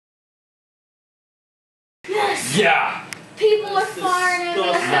Yeah! People are farting.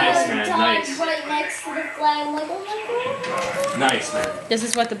 Nice, man, nice. Right next to the flag. I'm like, oh my god. Nice, man. This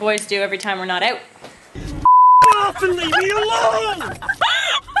is what the boys do every time we're not out. Off and leave me alone!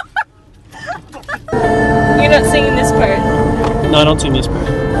 You're not singing this part. No, I don't sing this part.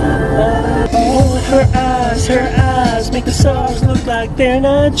 Oh, her eyes make the stars look like they're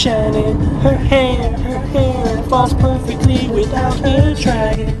not shining. Her hair falls perfectly without her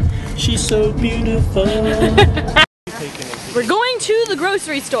trying. She's so beautiful. We're going to the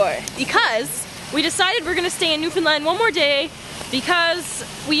grocery store because we decided we're going to stay in Newfoundland one more day because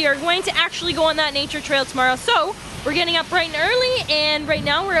we are going to actually go on that nature trail tomorrow. So we're getting up bright and early, and right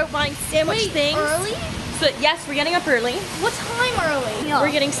now we're out buying sandwich things. Early? So yes, we're getting up early. What time early? Yeah.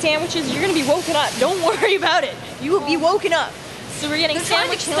 We're getting sandwiches. You're gonna be woken up. Don't worry about it. You will be woken up. So we're getting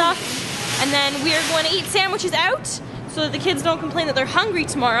sandwich stuff, and then we are going to eat sandwiches out so that the kids don't complain that they're hungry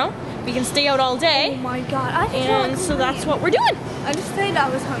tomorrow. We can stay out all day. Oh my god, I feel And so that's what we're doing. I just said I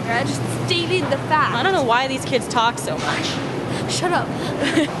was hungry. I just stated the fact. I don't know why these kids talk so much. Shut up.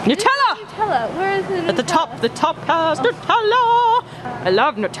 Nutella! Nutella. Where is it? At the top has Nutella. I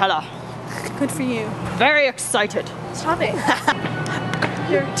love Nutella. Good for you. Very excited. Stop it.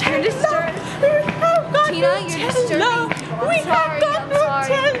 You're disturbing. Tina, you're disturbing. We have got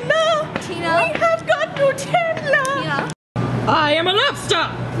Nutella. Tina. We have got Nutella. Tina. I am a lobster.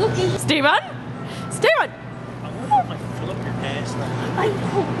 Look. Steven. Steven. I want my foot up your ass now.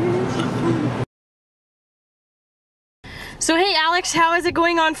 So hey Alex, how is it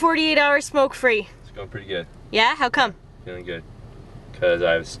going on 48 hours smoke free? It's going pretty good. Yeah, how come? Feeling good. Because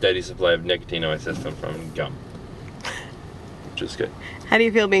I have a steady supply of nicotine in my system from gum. Which is good. How do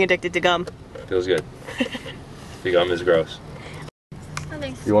you feel being addicted to gum? Feels good. The gum is gross.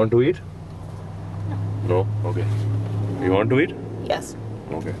 Nothing. You want to eat? No? Okay. You want to eat? Yes.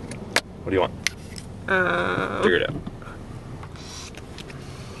 Okay. What do you want? Figure it out.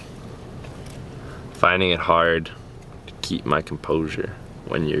 Finding it hard to keep my composure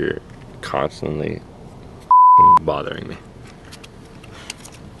when you're constantly bothering me.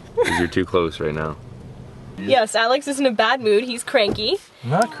 Because you're too close right now. Yes, Alex is in a bad mood. He's cranky. I'm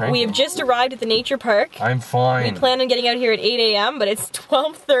not cranky. We have just arrived at the nature park. I'm fine. We plan on getting out here at 8 a.m., but it's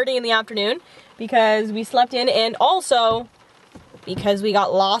 12:30 in the afternoon because we slept in and also because we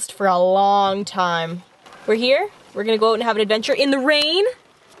got lost for a long time. We're here. We're gonna go out and have an adventure in the rain.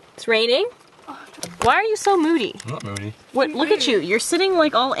 It's raining. Why are you so moody? I'm not moody. What? Look at you. You're sitting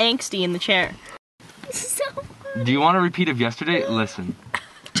like all angsty in the chair. So Do you want a repeat of yesterday? Listen.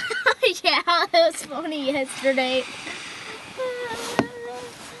 yeah, it was funny yesterday.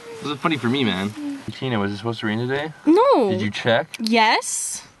 This is funny for me, man. Tina, was it supposed to rain today? No. Did you check?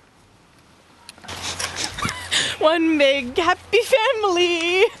 Yes. One big happy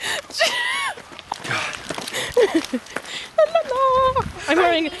family. I'm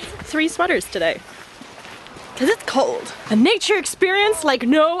wearing 3 sweaters today. Because it's cold. A nature experience like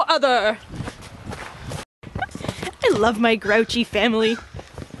no other. I love my grouchy family.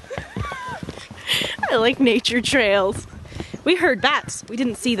 I like nature trails. We heard bats. We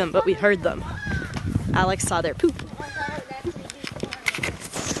didn't see them, but we heard them. Alex saw their poop.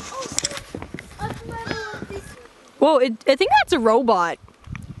 Whoa, I think that's a robot.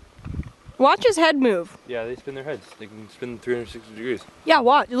 Watch his head move. Yeah, they spin their heads. They can spin 360 degrees. Yeah,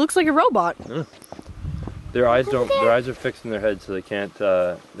 watch. It looks like a robot. Their eyes don't. Their eyes are fixed in their heads, so they can't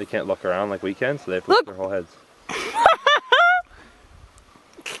look around like we can. So they have to look their whole heads.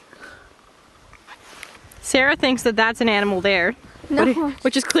 Sarah thinks that that's an animal there, No.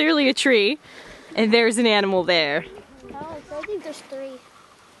 which is clearly a tree, and there's an animal there. Alex, I think there's 3.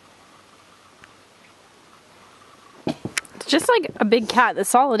 It's just like a big cat.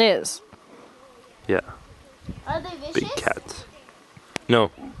 That's all it is. Yeah. Are they vicious? Big cats.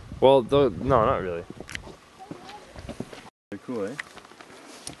 No. Well, no, not really. They're cool, eh?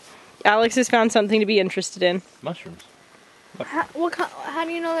 Alex has found something to be interested in. Mushrooms. How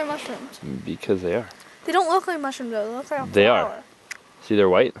do you know they're mushrooms? Because they are. They don't look like mushrooms though. They look like a They flower. are. See, they're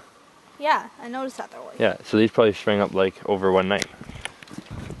white. Yeah, I noticed that they're white. Yeah. So these probably sprang up like over one night.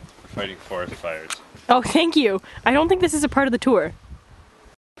 Fighting forest fires. Oh, thank you. I don't think this is a part of the tour.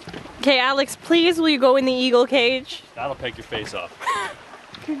 Okay, Alex, please will you go in the eagle cage? That'll peck your face off.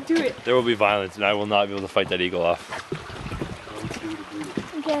 Do it. There will be violence, and I will not be able to fight that eagle off.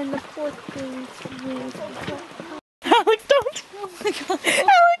 Again, the 4th thing. Alex, don't. Oh my god.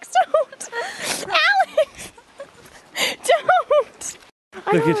 Alex, don't. Alex, don't.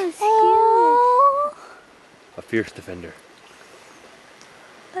 Look at Oh, a fierce defender.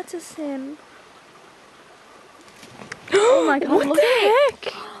 that's a sin. Oh my god, What look the at it.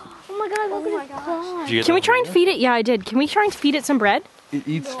 heck? Oh my god, look at its claws. Can we try and feed it? Yeah, I did. Can we try and feed it some bread? It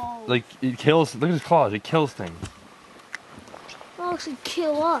eats, like, it kills. Look at his claws. It kills things. It'll actually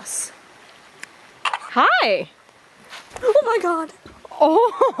kill us. Hi. Oh my god.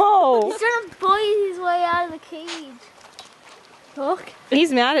 Oh. He's trying to bite his way out of the cage. Look.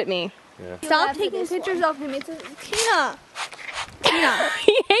 He's mad at me. Yeah. Stop taking pictures of him. It's a Tina. Tina.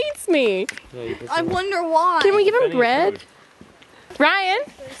 He hates me. I wonder why. Can we give him bread? Ryan,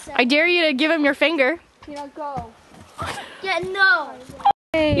 I dare you to give him your finger. Tina, go. Yeah, no.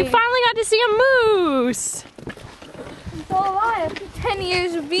 You finally got to see a moose. I'm so alive after 10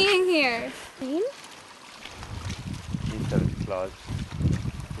 years of being here.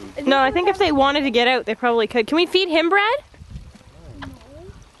 No, I think if they wanted to get out, they probably could. Can we feed him bread? No.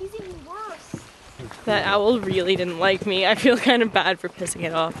 He's even worse. That owl really didn't like me. I feel kind of bad for pissing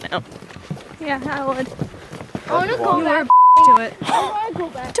it off now. Yeah, I would. I want to go back To it. I want to go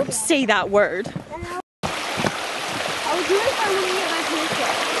back. Don't say that word. I was doing it if I wouldn't get my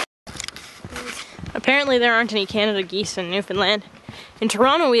pizza. Apparently there aren't any Canada geese in Newfoundland. In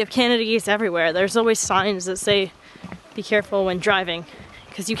Toronto we have Canada geese everywhere. There's always signs that say be careful when driving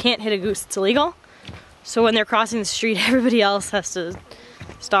because you can't hit a goose, it's illegal. So when they're crossing the street, everybody else has to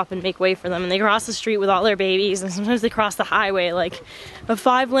stop and make way for them, and they cross the street with all their babies, and sometimes they cross the highway, like a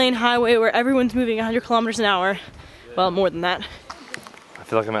 5-lane highway where everyone's moving 100 kilometers an hour. Well, more than that. I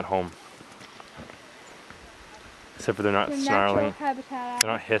feel like I'm at home. Except for they're not snarling. Habitat.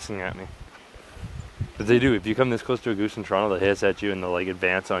 They're not hissing at me. But they do. If you come this close to a goose in Toronto, they'll hiss at you and they'll like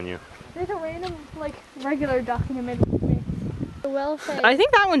advance on you. There's a random, like, regular duck in the middle of me. Well-fed. I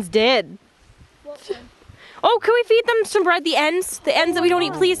think that one's dead. Oh, can we feed them some bread? The ends that we don't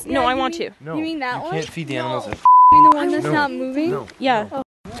eat, please? No, I want to. No, You mean that one? can't feed the animals. You mean the one that's No. not moving? No. Yeah.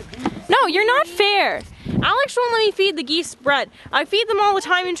 No, you're not fair. Alex won't let me feed the geese bread. I feed them all the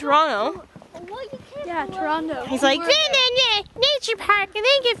time in Toronto. Yeah, Toronto. He's like, nature park, and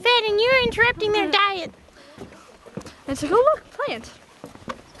they get fed, and you're interrupting their diet. It's like, oh look, plant.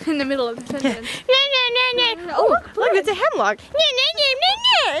 In the middle of the sentence. Oh, look, it's a hemlock.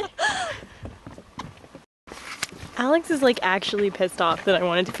 Alex is like actually pissed off that I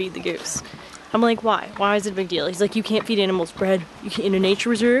wanted to feed the goose. I'm like, why? Why is it a big deal? He's like, you can't feed animals bread. You can't, in a nature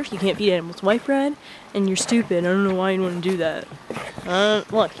reserve, you can't feed animals white bread, and you're stupid. I don't know why you want to do that.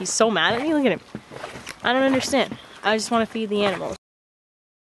 Look, he's so mad at me. Look at him. I don't understand. I just want to feed the animals.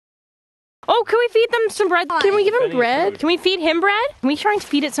 Oh, can we feed them some bread? Can we give him bread? Can we feed him bread? Can we try and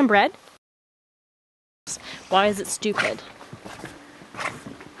feed it some bread? Why is it stupid?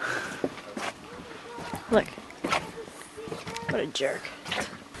 Look. What a jerk.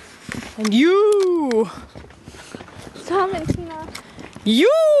 And you! Stop it, Tina. You!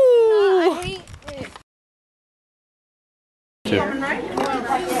 I hate it.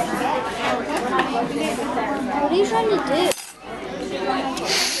 What are you trying to do?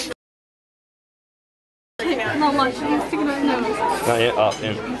 I'm not watching. He's sticking out his nose. Not yet. Up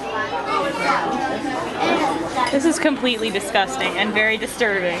in. This is completely disgusting and very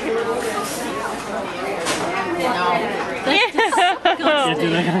disturbing. Yeah,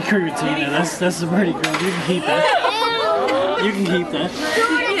 dude, I gotta agree with Tina. That's pretty gross. You can keep that. You can keep that.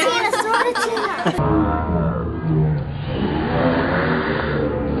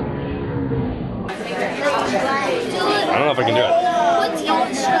 I don't know if I can do it.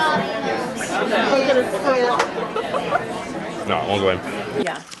 No, I won't go in.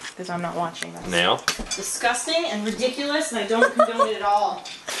 Yeah, because I'm not watching. That's Now? disgusting and ridiculous, and I don't condone it at all.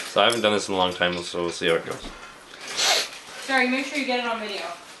 So I haven't done this in a long time, so we'll see how it goes. Sorry, make sure you get it on video.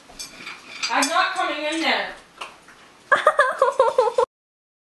 I'm not coming in there.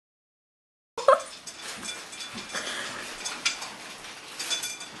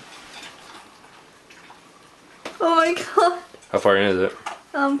 Oh my god. How far in is it?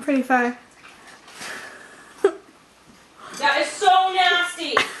 Pretty far. That is so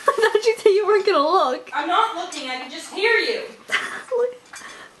nasty. I thought you said you weren't gonna look. I'm not looking, I can just hear you.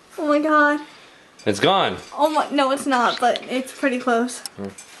 Oh my god. It's gone. Oh my, no it's not, but it's pretty close.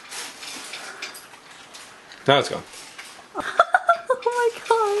 Now it's gone. Oh my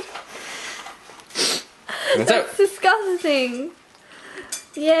god. That's out. That's disgusting.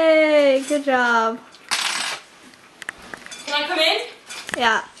 Yay, good job. Can I come in?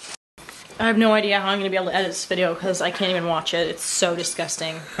 Yeah. I have no idea how I'm going to be able to edit this video because I can't even watch it. It's so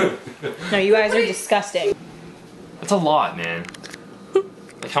disgusting. No, you guys are disgusting. That's a lot, man.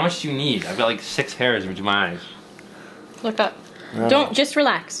 Like, how much do you need? I've got like 6 hairs in between my eyes. Look up. Don't, just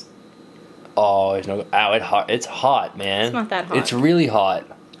relax. Oh, it's no. Ow, it's hot, man. It's not that hot. It's really hot.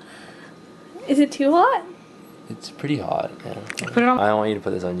 Is it too hot? It's pretty hot. Yeah. Put it on. I don't want you to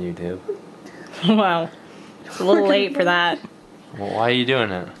put this on YouTube. Wow. It's a little late for that. Well, why are you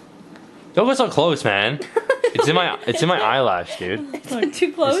doing it? Don't go so close, man. It's in my eyelash, dude.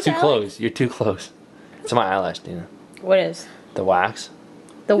 Too close. It's too Alex? close. You're too close. It's in my eyelash, Dina. What is? The wax.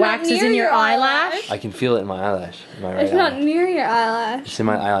 The wax is near in your your eyelash? I can feel it in my eyelash. In my right It's not eye. near your eyelash. It's in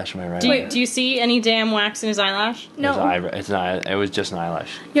my eyelash, in my right Do eye. you see any damn wax in his eyelash? No. It's an eye. It was just an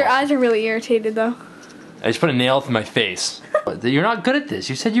eyelash. Your eyes are really irritated though. I just put a nail through my face. You're not good at this.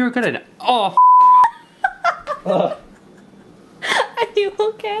 You said you were good at it. Oh, Are you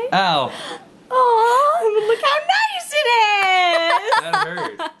okay? ow. Oh, look how nice it is! That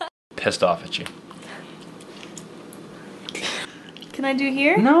hurt. Pissed off at you. Can I do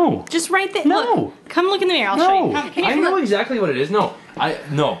here? No. Just right there. No. Look, come look in the mirror. I'll show you. No. Come, can I you know look? exactly what it is. No.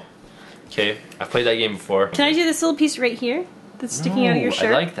 No. Okay, I've played that game before. Can I do this little piece right here that's sticking out of your No,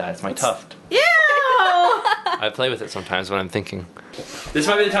 shirt? I like that. It's my tuft. Ew! I play with it sometimes when I'm thinking. This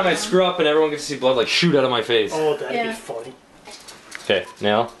might be the time I screw up and everyone gets to see blood like shoot out of my face. Oh, that'd Yeah. be funny. Okay,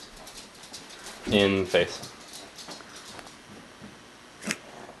 nail. In face.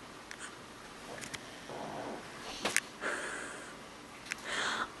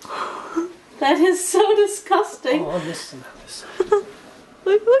 That is so disgusting. Oh, this and this.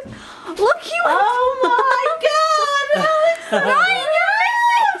 Look, he went. Oh my god, Alex! Ryan,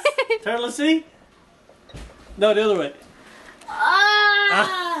 you're Turn, let's see. No, the other way.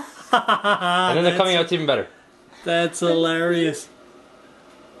 And then they're coming out even better. That's hilarious.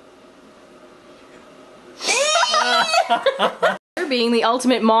 Her, being the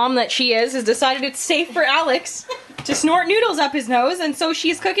ultimate mom that she is, has decided it's safe for Alex to snort noodles up his nose, and so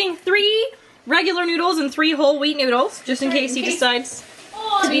she's cooking 3 regular noodles and 3 whole wheat noodles, just in case he decides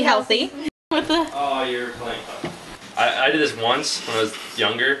to be healthy. With the Oh, you're playing. I did this once when I was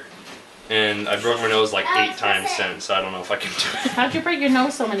younger, and I broke my nose like 8 times since, so I don't know if I can do it. How'd you break your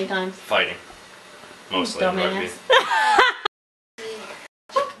nose so many times? Fighting. Mostly in rugby.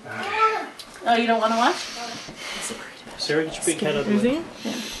 Oh, you don't want to watch? Sarah, get your big head out of the way.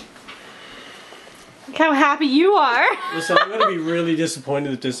 Look how happy you are. Listen, I'm gonna be really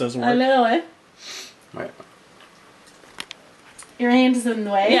disappointed if this doesn't work. know it. Right. Your hand is in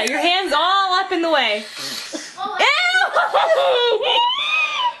the way. Yeah, your hand's all up in the way.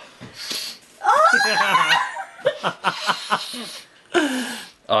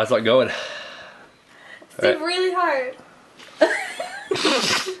 Oh, it's not going. It's really hard.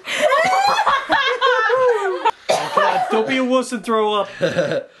 God, don't be a wuss and throw up.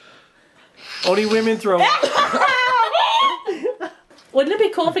 Only women throw up. Wouldn't it be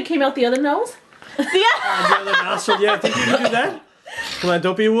cool if it came out the other nose? The other nostril, yeah, think you can do that? Come on,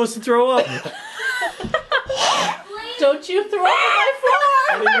 don't be a wuss and throw up. Don't you throw up on my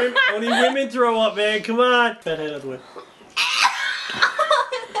floor! Only women throw up, man. Come on. That head out of the way.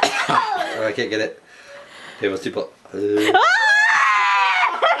 Oh, I can't get it. Hey, what's too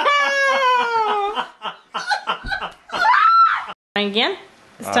Again?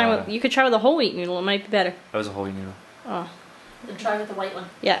 This time you could try with a whole wheat noodle, it might be better. That was a whole noodle. Oh. Then try with the white one.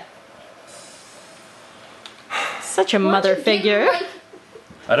 Yeah. Such a mother figure.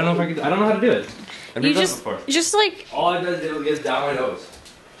 I don't know if I could. I don't know how to do it. I've You never done it before. just like All I does is it'll get down my nose.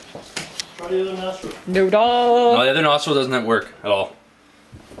 Try the other nostril. noodle. No, the other nostril doesn't work at all.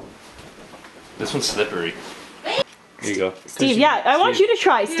 This one's slippery. Here you go. Steve, yeah, I want you to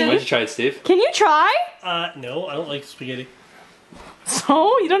try, Why don't you Steve. try it, Steve? Can you try? No, I don't like spaghetti.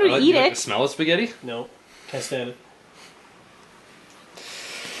 So you don't have to eat You like it. the smell of spaghetti? No, can't stand it.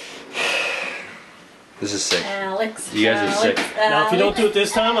 This is sick. Alex. You guys are sick. Now, if you don't do it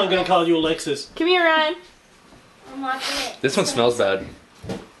this time, I'm gonna call you Alexis. Come here, Ryan. I'm watching it. This one smells bad.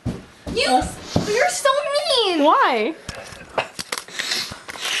 You're so mean. Why?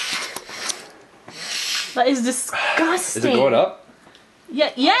 That is disgusting. Is it going up?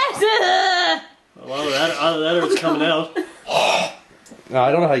 Yeah. Yes. Well, either that or it's coming out. No,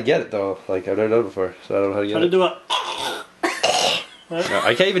 I don't know how to get it though. Like I've never done it before, so I don't know how to Try get to it. do it. No,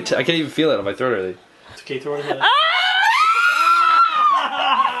 I can't even feel it on my throat really. It's okay, throw it in.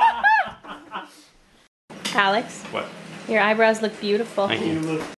 Alex, What? your eyebrows look beautiful. Thank you. You